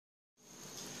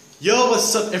Yo,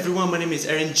 what's up everyone? My name is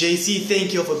Aaron JC.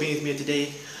 Thank you all for being with me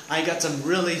today. I got some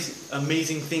really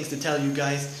amazing things to tell you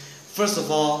guys. First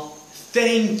of all,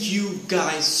 thank you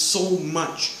guys so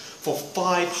much for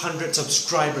 500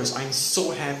 subscribers. I'm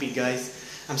so happy, guys.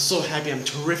 I'm so happy. I'm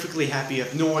terrifically happy. You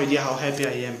have no idea how happy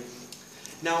I am.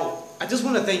 Now, I just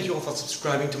want to thank you all for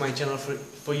subscribing to my channel, for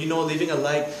leaving a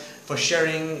like, for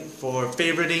sharing, for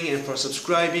favoriting, and for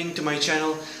subscribing to my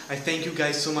channel. I thank you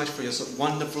guys so much for your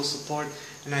wonderful support,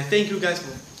 and I thank you guys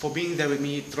for being there with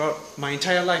me throughout my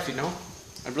entire life, you know.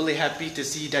 I'm really happy to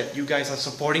see that you guys are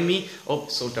supporting me. Oh,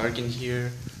 so dark in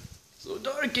here. So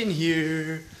dark in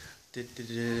here. Just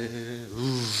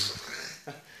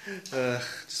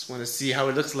want to see how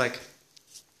it looks like.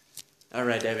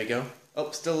 Alright, there we go.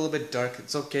 Oh, still a little bit dark.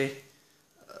 It's okay.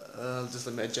 Just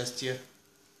let me adjust here.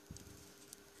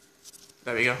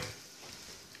 There we go.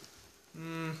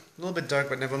 A little bit dark,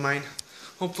 but never mind.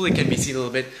 Hopefully it can be seen a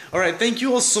little bit. Alright, thank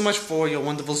you all so much for your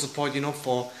wonderful support, you know,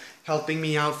 for helping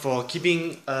me out, for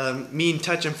keeping me in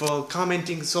touch, and for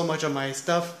commenting so much on my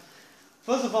stuff.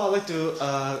 First of all, I'd like to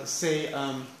say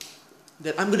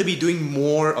that I'm going to be doing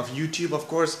more of YouTube, of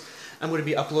course. I'm going to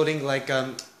be uploading like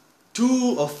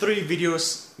 2 or 3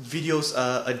 videos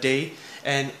a day,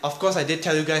 and of course I did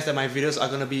tell you guys that my videos are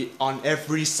gonna be on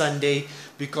every Sunday,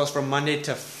 because from Monday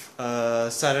to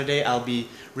Saturday I'll be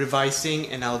revising,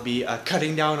 and I'll be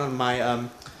cutting down on my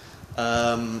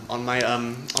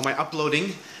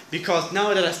uploading, because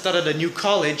now that I started a new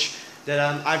college, that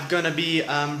I'm gonna be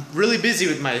really busy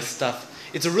with my stuff.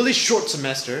 It's a really short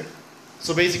semester,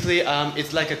 so basically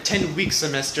it's like a 10-week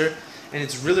semester, and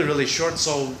it's really short,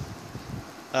 so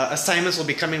assignments will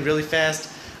be coming really fast,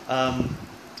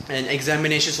 and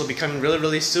examinations will be coming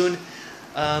really soon.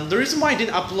 The reason why I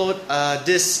didn't upload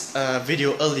this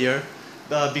video earlier,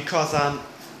 because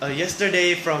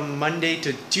yesterday from Monday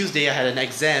to Tuesday I had an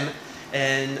exam,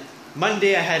 and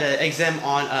Monday I had an exam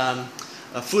on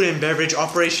food and beverage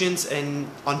operations, and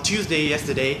on Tuesday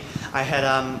yesterday I had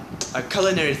a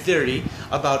culinary theory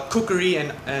about cookery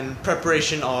and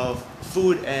preparation of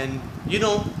food, and you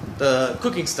know, the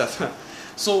cooking stuff.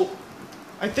 So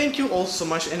I thank you all so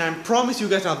much, and I promise you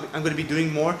guys I'm going to be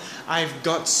doing more. I've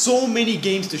got so many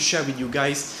games to share with you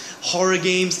guys. Horror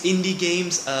games, indie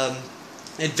games,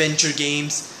 adventure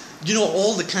games, you know,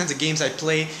 all the kinds of games I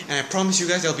play, and I promise you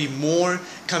guys there'll be more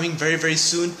coming very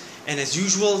soon. And as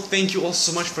usual, thank you all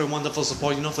so much for your wonderful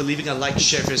support, you know, for leaving a like,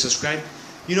 share, and subscribe.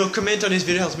 You know, comment on this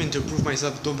video helps me to improve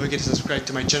myself. Don't forget to subscribe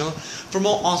to my channel for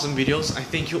more awesome videos. I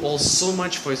thank you all so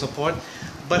much for your support.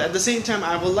 But at the same time,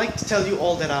 I would like to tell you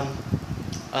all that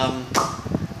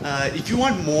if you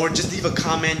want more, just leave a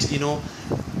comment, you know.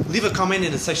 Leave a comment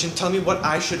in the section. Tell me what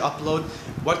I should upload,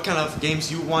 what kind of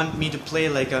games you want me to play,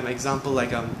 like example,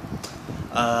 like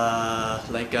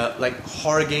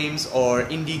horror games or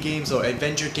indie games or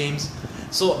adventure games.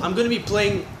 So I'm gonna be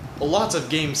playing lots of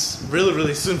games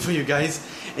really soon for you guys,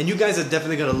 and you guys are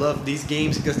definitely gonna love these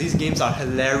games, because these games are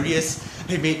hilarious.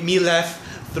 They made me laugh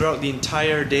throughout the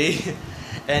entire day.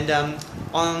 And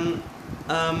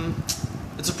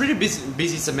it's a pretty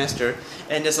busy semester,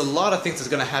 and there's a lot of things that's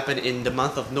gonna happen in the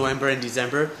month of November and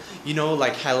December. You know,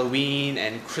 like Halloween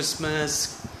and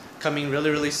Christmas coming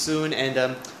really soon, and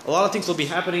a lot of things will be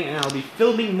happening, and I'll be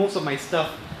filming most of my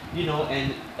stuff, you know,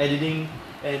 and editing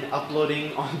and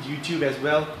uploading on YouTube as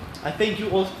well. I thank you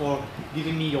all for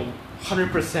giving me your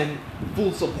 100%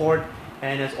 full support,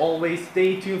 and as always,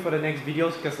 stay tuned for the next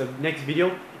videos, because the next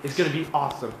video is gonna be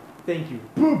awesome. Thank you.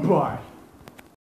 Bye-bye.